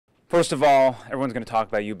First of all, everyone's going to talk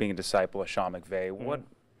about you being a disciple of Sean McVay. What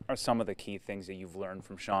are some of the key things that you've learned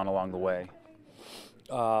from Sean along the way?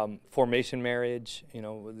 Formation marriage,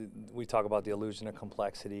 we talk about the illusion of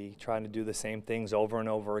complexity, trying to do the same things over and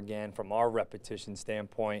over again from our repetition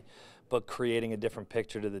standpoint, but creating a different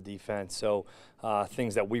picture to the defense. So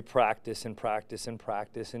things that we practice and practice and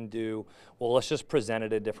practice and do, well, let's just present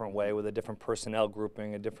it a different way with a different personnel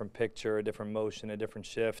grouping, a different picture, a different motion, a different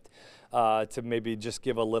shift, to maybe just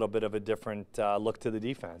give a little bit of a different look to the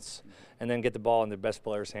defense, and then get the ball in the best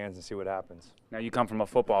players' hands and see what happens. Now, you come from a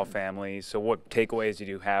football family, so what takeaways did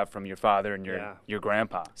you have from your father and your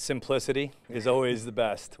grandpa? Simplicity is always the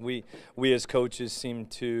best. We as coaches seem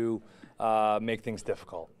to make things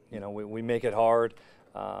difficult. We make it hard.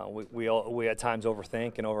 We at times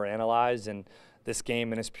overthink and overanalyze, and this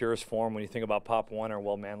game in its purest form, when you think about Pop Warner,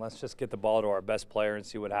 well, man, let's just get the ball to our best player and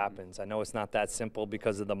see what happens. I know it's not that simple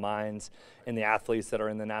because of the minds and the athletes that are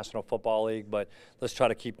in the National Football League, but let's try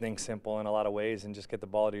to keep things simple in a lot of ways and just get the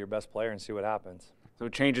ball to your best player and see what happens. So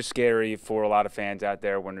change is scary for a lot of fans out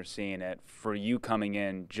there when they're seeing it. For you coming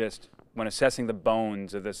in, just when assessing the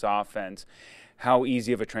bones of this offense, how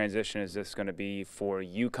easy of a transition is this going to be for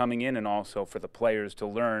you coming in and also for the players to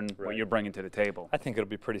learn what you're bringing to the table? I think it'll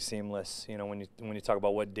be pretty seamless. When you talk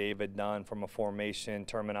about what Dave had done from a formation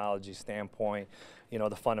terminology standpoint,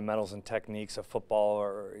 the fundamentals and techniques of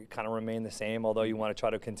football kind of remain the same, although you want to try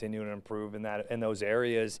to continue to improve in those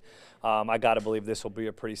areas. I got to believe this will be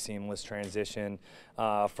a pretty seamless transition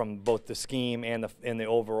from both the scheme and the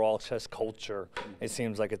overall chess culture. It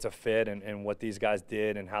seems like it's a fit, and what these guys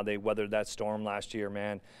did and how they weathered that storm last year,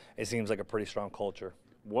 man, it seems like a pretty strong culture.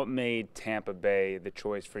 What made Tampa Bay the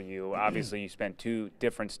choice for you? Obviously, you spent 2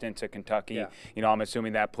 different stints at Kentucky. Yeah. I'm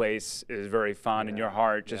assuming that place is very fond in your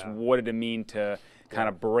heart. Just what did it mean to kind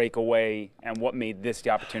of break away, and what made this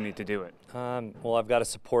the opportunity to do it? Well, I've got a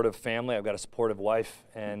supportive family. I've got a supportive wife,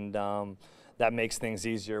 and that makes things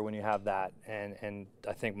easier when you have that. And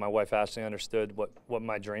I think my wife Ashley understood what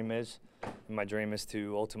my dream is. And my dream is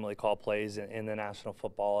to ultimately call plays in the National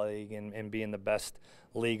Football League and be in the best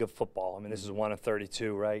league of football. I mean, this is 1 of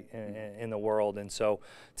 32, right, in the world. And so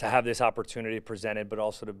to have this opportunity presented, but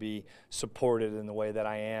also to be supported in the way that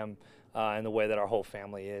I am and the way that our whole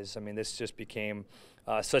family is. I mean, this just became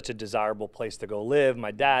such a desirable place to go live.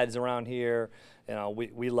 My dad's around here.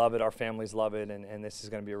 We love it. Our families love it, and this is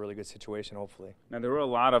going to be a really good situation, hopefully. Now, there were a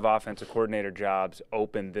lot of offensive coordinator jobs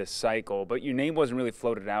open this cycle, but your name wasn't really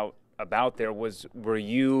floated out about there. Was it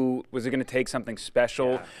going to take something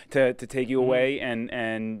special to take you away?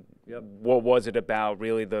 And what was it about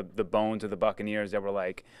really the bones of the Buccaneers that were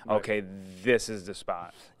like, okay, this is the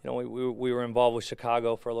spot? We were involved with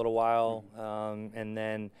Chicago for a little while, and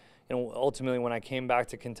then ultimately when I came back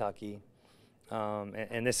to Kentucky,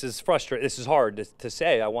 and this is frustrating. This is hard to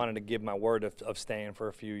say. I wanted to give my word of staying for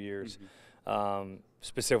a few years,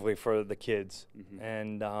 specifically for the kids.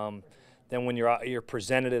 And then when you're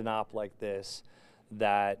presented an op like this,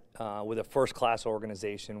 that with a first-class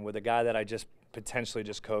organization, with a guy that I just potentially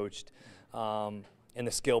just coached, and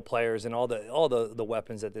the skill players and all the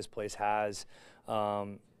weapons that this place has,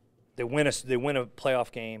 they win a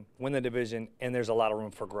playoff game, win the division, and there's a lot of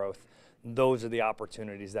room for growth. Those are the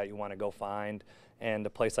opportunities that you want to go find, and a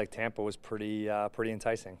place like Tampa was pretty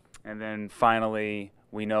enticing. And then finally,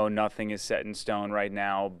 we know nothing is set in stone right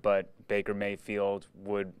now, but Baker Mayfield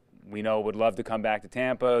would love to come back to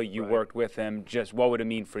Tampa. You worked with him. Just what would it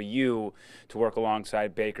mean for you to work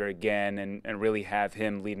alongside Baker again and really have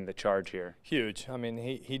him leading the charge here? Huge. I mean,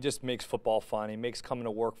 he just makes football fun. He makes coming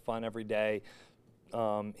to work fun every day.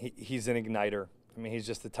 He's an igniter. I mean, he's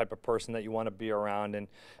just the type of person that you want to be around, and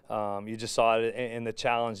you just saw it in the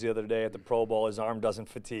challenge the other day at the Pro Bowl. His arm doesn't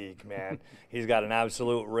fatigue, man. He's got an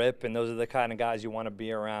absolute rip, and those are the kind of guys you want to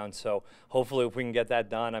be around. So hopefully if we can get that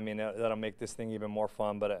done, I mean, that'll make this thing even more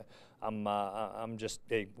fun. But I'm just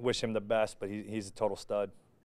wish him the best, but he's a total stud.